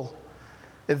faithful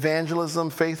evangelism,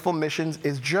 faithful missions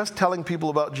is just telling people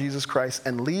about Jesus Christ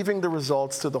and leaving the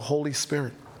results to the Holy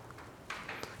Spirit.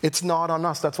 It's not on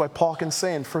us. That's why Paul can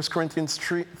say in 1 Corinthians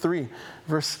 3,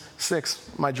 verse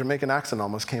 6, my Jamaican accent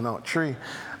almost came out. Tree,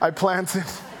 I planted,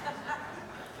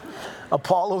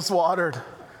 Apollos watered,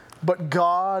 but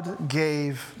God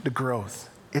gave the growth.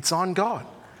 It's on God.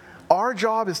 Our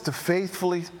job is to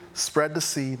faithfully spread the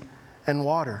seed and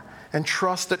water and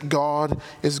trust that God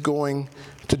is going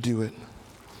to do it.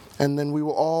 And then we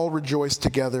will all rejoice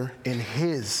together in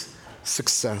his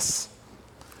success.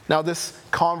 Now, this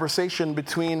conversation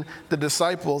between the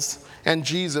disciples and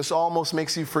Jesus almost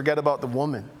makes you forget about the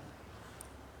woman.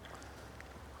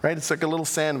 Right? It's like a little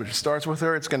sandwich. It starts with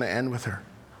her, it's going to end with her.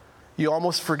 You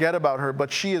almost forget about her,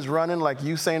 but she is running like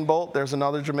Usain Bolt, there's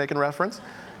another Jamaican reference,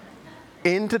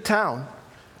 into town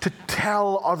to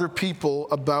tell other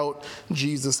people about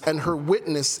Jesus. And her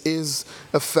witness is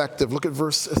effective. Look at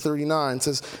verse 39. It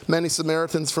says, many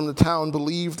Samaritans from the town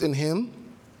believed in him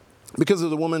because of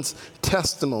the woman's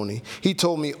testimony. He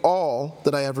told me all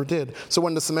that I ever did. So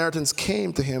when the Samaritans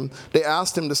came to him, they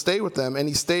asked him to stay with them, and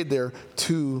he stayed there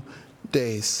 2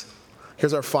 days.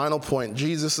 Here's our final point.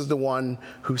 Jesus is the one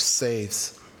who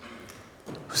saves.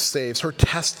 Her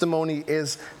testimony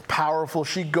is powerful.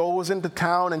 She goes into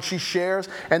town and she shares,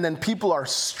 and then people are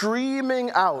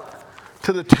streaming out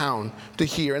to the town to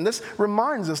hear. And this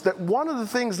reminds us that one of the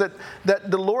things that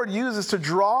the Lord uses to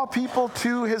draw people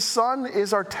to his Son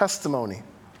is our testimony.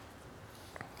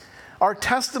 Our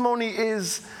testimony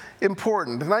is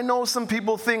important. And I know some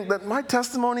people think that my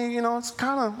testimony, it's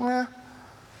kind of,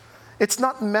 it's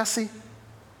not messy.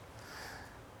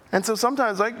 And so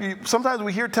sometimes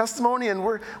we hear testimony and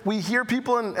we hear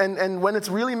people and when it's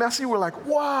really messy, we're like,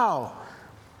 wow.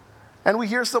 And we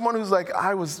hear someone who's like,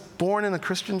 I was born in a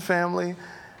Christian family,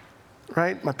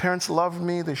 right? My parents loved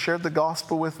me. They shared the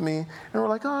gospel with me. And we're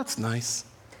like, oh, that's nice.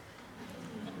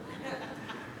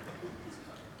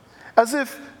 As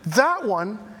if that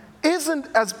one isn't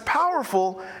as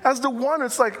powerful as the one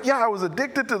that's like, yeah, I was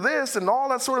addicted to this and all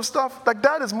that sort of stuff. Like,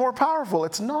 that is more powerful.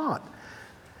 It's not.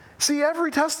 See,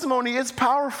 every testimony is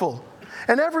powerful.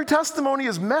 And every testimony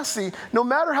is messy, no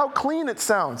matter how clean it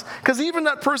sounds. Because even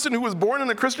that person who was born in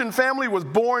a Christian family was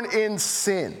born in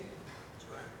sin.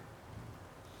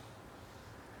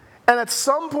 And at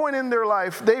some point in their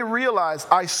life, they realized,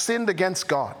 I sinned against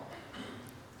God.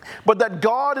 But that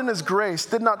God in his grace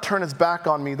did not turn his back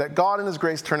on me, that God in his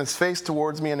grace turned his face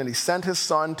towards me, and then he sent his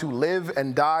Son to live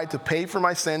and die to pay for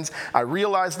my sins. I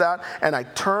realized that, and I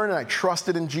turned and I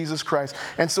trusted in Jesus Christ.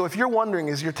 And so if you're wondering,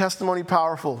 is your testimony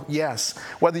powerful? Yes.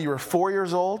 Whether you were 4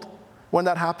 years old when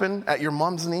that happened at your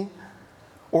mom's knee,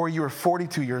 or you were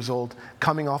 42 years old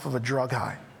coming off of a drug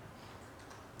high.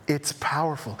 It's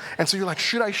powerful. And so you're like,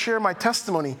 should I share my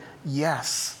testimony?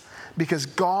 Yes. Because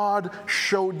God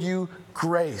showed you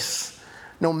grace,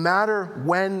 no matter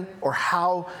when or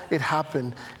how it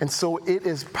happened. And so it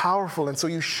is powerful. And so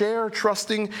you share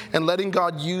trusting and letting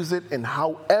God use it in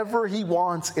however he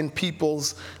wants in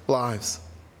people's lives.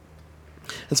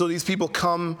 And so these people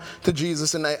come to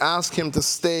Jesus and they ask him to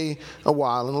stay a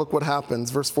while. And look what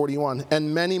happens, verse 41.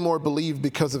 And many more believed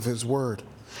because of his word.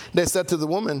 They said to the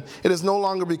woman, it is no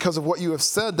longer because of what you have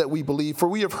said that we believe, for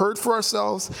we have heard for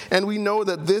ourselves, and we know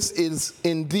that this is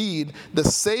indeed the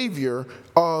Savior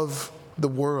of the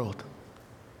world.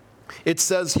 It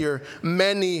says here,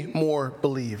 many more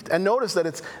believed. And notice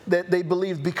that they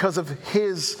believed because of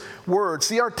his word.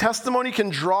 See, our testimony can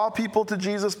draw people to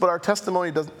Jesus, but our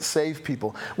testimony doesn't save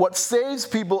people. What saves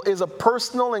people is a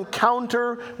personal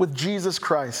encounter with Jesus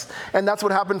Christ. And that's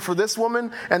what happened for this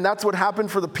woman, and that's what happened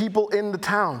for the people in the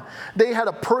town. They had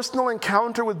a personal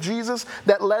encounter with Jesus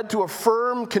that led to a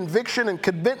firm conviction and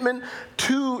commitment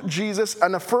to Jesus,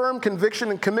 and a firm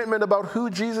conviction and commitment about who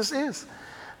Jesus is.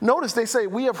 Notice they say,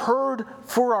 we have heard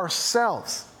for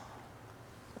ourselves,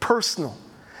 personal,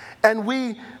 and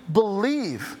we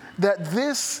believe that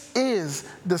this is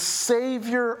the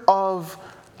Savior of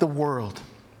the world.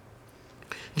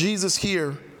 Jesus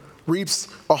here reaps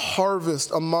a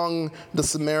harvest among the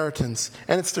Samaritans,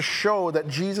 and it's to show that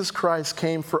Jesus Christ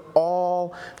came for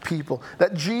all people,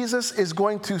 that Jesus is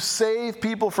going to save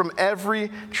people from every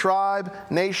tribe,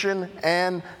 nation,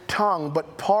 and tongue.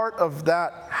 But part of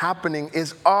that happening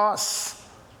is us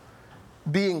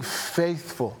being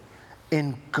faithful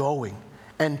in going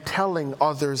and telling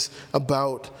others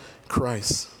about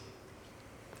Christ.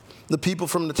 The people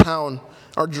from the town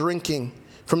are drinking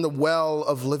from the well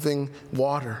of living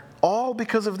water. All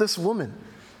because of this woman.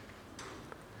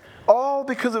 All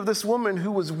because of this woman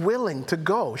who was willing to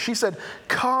go. She said,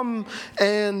 come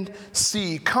and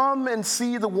see. Come and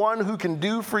see the one who can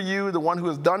do for you, the one who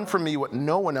has done for me what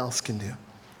no one else can do.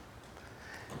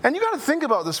 And you got to think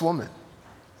about this woman.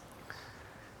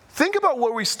 Think about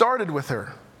where we started with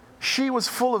her. She was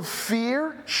full of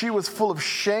fear. She was full of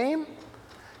shame.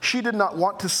 She did not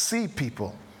want to see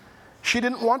people. She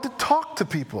didn't want to talk to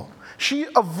people. She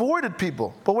avoided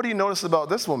people. But what do you notice about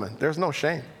this woman? There's no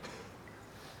shame.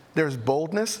 There's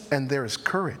boldness and there's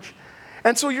courage.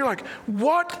 And so you're like,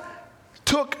 what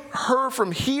took her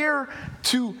from here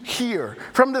to here?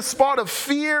 From the spot of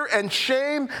fear and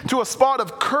shame to a spot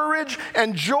of courage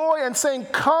and joy and saying,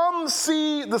 come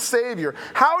see the Savior.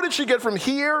 How did she get from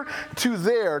here to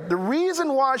there? The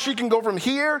reason why she can go from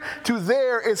here to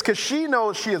there is because she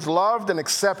knows she is loved and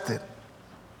accepted.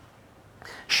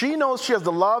 She knows she has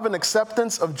the love and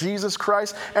acceptance of Jesus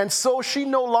Christ, and so she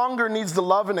no longer needs the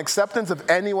love and acceptance of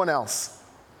anyone else.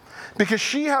 Because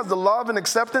she has the love and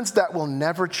acceptance that will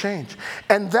never change.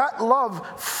 And that love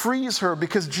frees her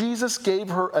because Jesus gave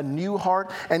her a new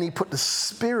heart, and he put the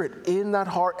Spirit in that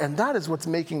heart, and that is what's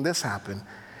making this happen.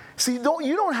 See, you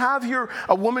don't have here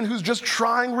a woman who's just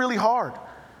trying really hard.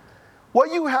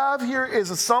 What you have here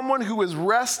is someone who is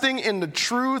resting in the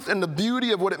truth and the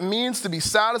beauty of what it means to be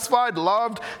satisfied,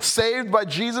 loved, saved by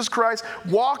Jesus Christ,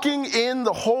 walking in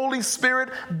the Holy Spirit,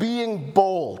 being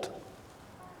bold.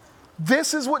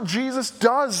 This is what Jesus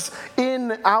does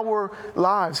in our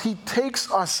lives. He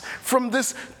takes us from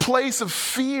this place of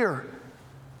fear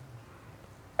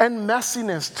and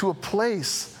messiness to a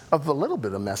place of a little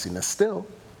bit of messiness still,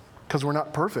 because we're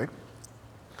not perfect,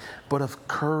 but of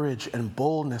courage and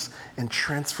boldness and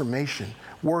transformation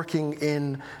working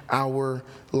in our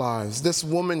lives. This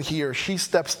woman here, she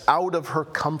steps out of her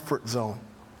comfort zone.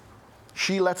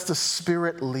 She lets the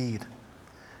Spirit lead.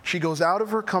 She goes out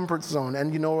of her comfort zone,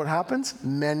 and you know what happens?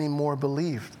 Many more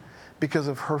believed because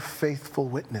of her faithful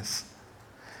witness.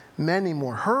 Many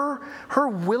more. Her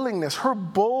willingness, her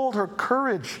bold, her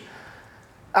courage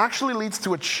actually leads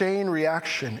to a chain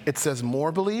reaction. It says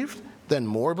more believed, then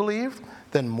more believed,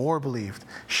 then more believed.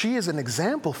 She is an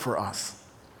example for us.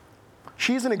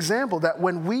 She's an example that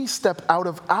when we step out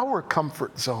of our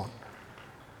comfort zone,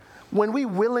 when we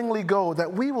willingly go,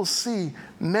 that we will see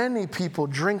many people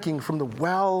drinking from the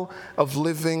well of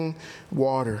living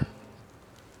water.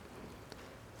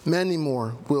 Many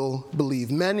more will believe.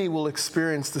 Many will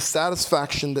experience the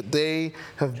satisfaction that they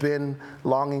have been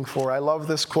longing for. I love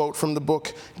this quote from the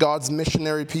book, God's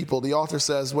Missionary People. The author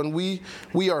says, when we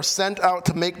are sent out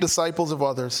to make disciples of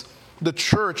others, the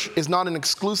church is not an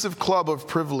exclusive club of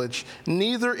privilege,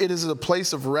 neither it is a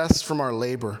place of rest from our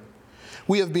labor.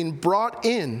 We have been brought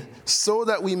in so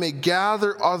that we may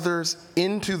gather others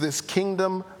into this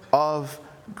kingdom of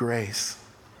grace.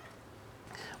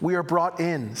 We are brought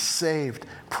in, saved,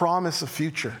 promise a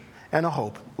future and a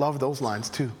hope. Love those lines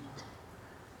too.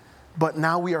 But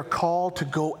now we are called to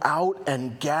go out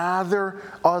and gather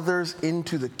others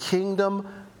into the kingdom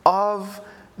of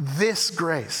this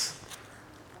grace.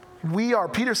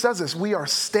 Peter says this, we are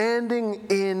standing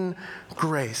in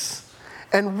grace.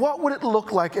 And what would it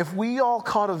look like if we all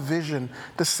caught a vision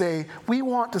to say, we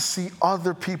want to see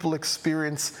other people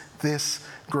experience this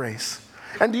grace?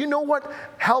 And do you know what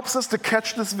helps us to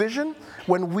catch this vision?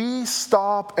 When we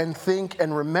stop and think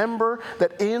and remember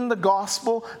that in the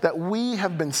gospel that we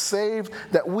have been saved,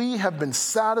 that we have been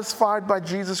satisfied by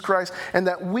Jesus Christ, and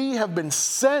that we have been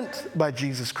sent by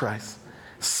Jesus Christ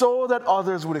so that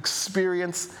others would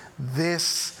experience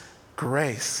this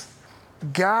grace.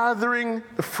 Gathering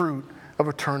the fruit of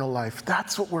eternal life.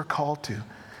 That's what we're called to.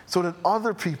 So that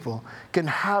other people can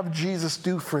have Jesus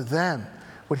do for them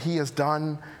what he has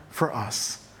done for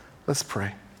us. Let's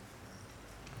pray.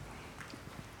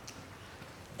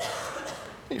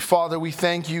 Father, we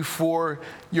thank you for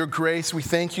your grace. We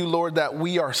thank you, Lord, that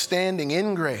we are standing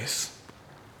in grace.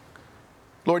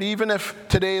 Lord, even if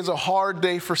today is a hard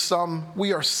day for some,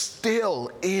 we are still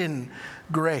in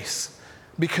grace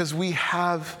because we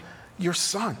have your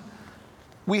Son.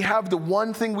 We have the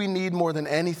one thing we need more than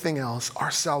anything else,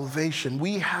 our salvation.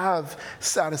 We have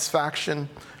satisfaction,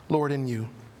 Lord, in you.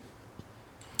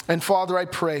 And Father, I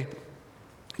pray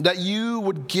that you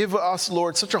would give us,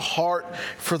 Lord, such a heart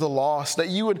for the lost, that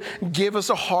you would give us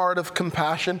a heart of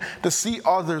compassion to see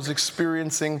others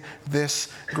experiencing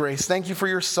this grace. Thank you for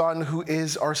your Son, who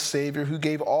is our Savior, who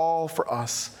gave all for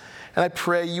us. And I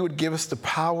pray you would give us the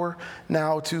power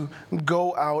now to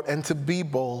go out and to be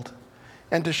bold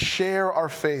and to share our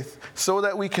faith so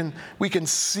that we can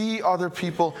see other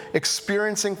people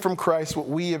experiencing from Christ what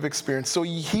we have experienced. So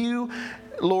you,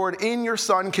 Lord, in your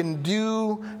Son can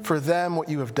do for them what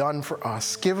you have done for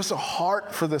us. Give us a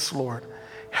heart for this, Lord.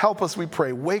 Help us, we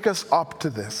pray. Wake us up to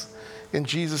this. In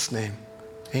Jesus' name,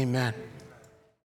 amen.